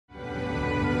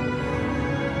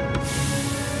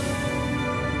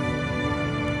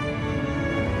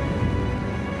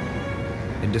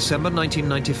In December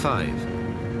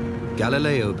 1995,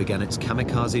 Galileo began its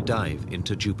kamikaze dive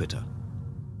into Jupiter.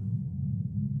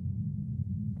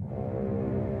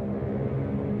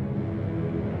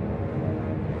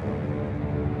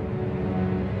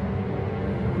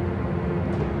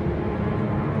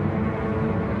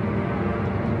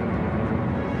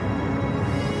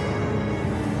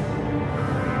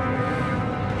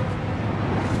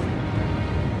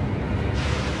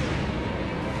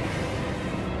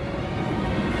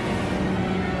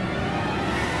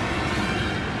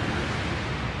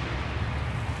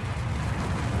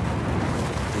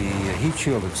 The heat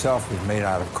shield itself is made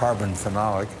out of carbon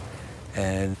phenolic,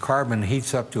 and carbon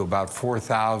heats up to about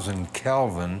 4,000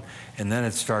 Kelvin, and then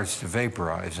it starts to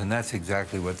vaporize, and that's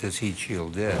exactly what this heat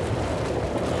shield did.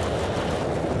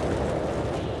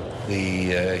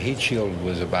 The heat shield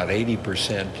was about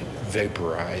 80%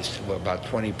 vaporized, about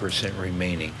 20%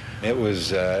 remaining. It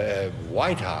was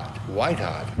white hot, white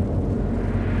hot.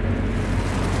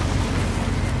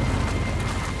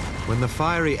 When the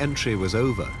fiery entry was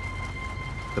over,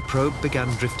 the probe began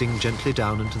drifting gently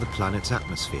down into the planet's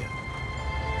atmosphere.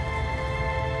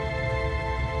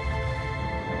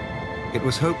 It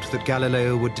was hoped that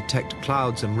Galileo would detect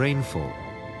clouds and rainfall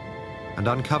and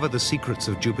uncover the secrets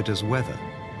of Jupiter's weather.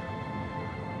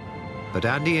 But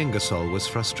Andy Ingersoll was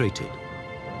frustrated.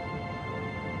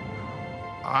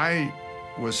 I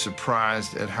was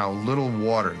surprised at how little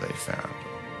water they found,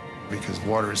 because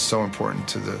water is so important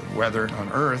to the weather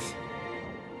on Earth,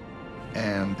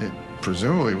 and it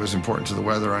presumably was important to the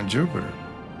weather on Jupiter.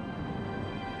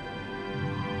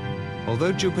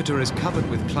 Although Jupiter is covered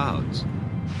with clouds,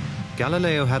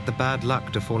 Galileo had the bad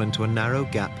luck to fall into a narrow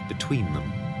gap between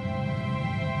them.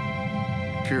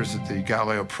 It appears that the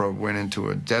Galileo probe went into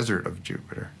a desert of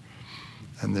Jupiter,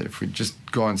 and that if we'd just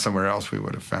gone somewhere else, we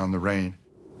would have found the rain.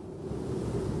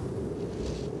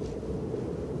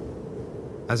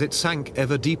 As it sank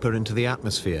ever deeper into the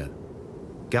atmosphere,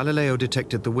 Galileo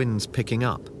detected the winds picking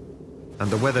up and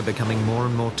the weather becoming more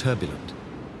and more turbulent.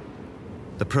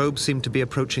 The probe seemed to be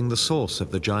approaching the source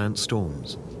of the giant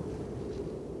storms.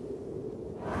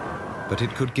 But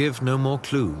it could give no more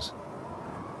clues.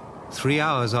 3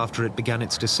 hours after it began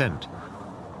its descent,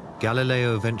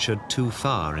 Galileo ventured too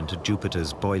far into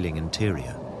Jupiter's boiling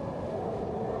interior.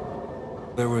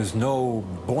 There was no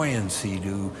buoyancy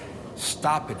to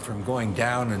stop it from going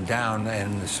down and down,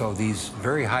 and so these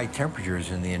very high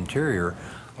temperatures in the interior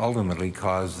ultimately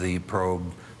caused the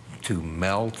probe to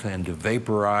melt and to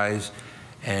vaporize.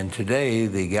 And today,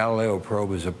 the Galileo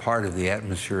probe is a part of the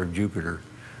atmosphere of Jupiter.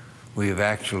 We have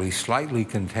actually slightly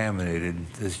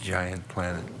contaminated this giant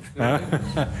planet.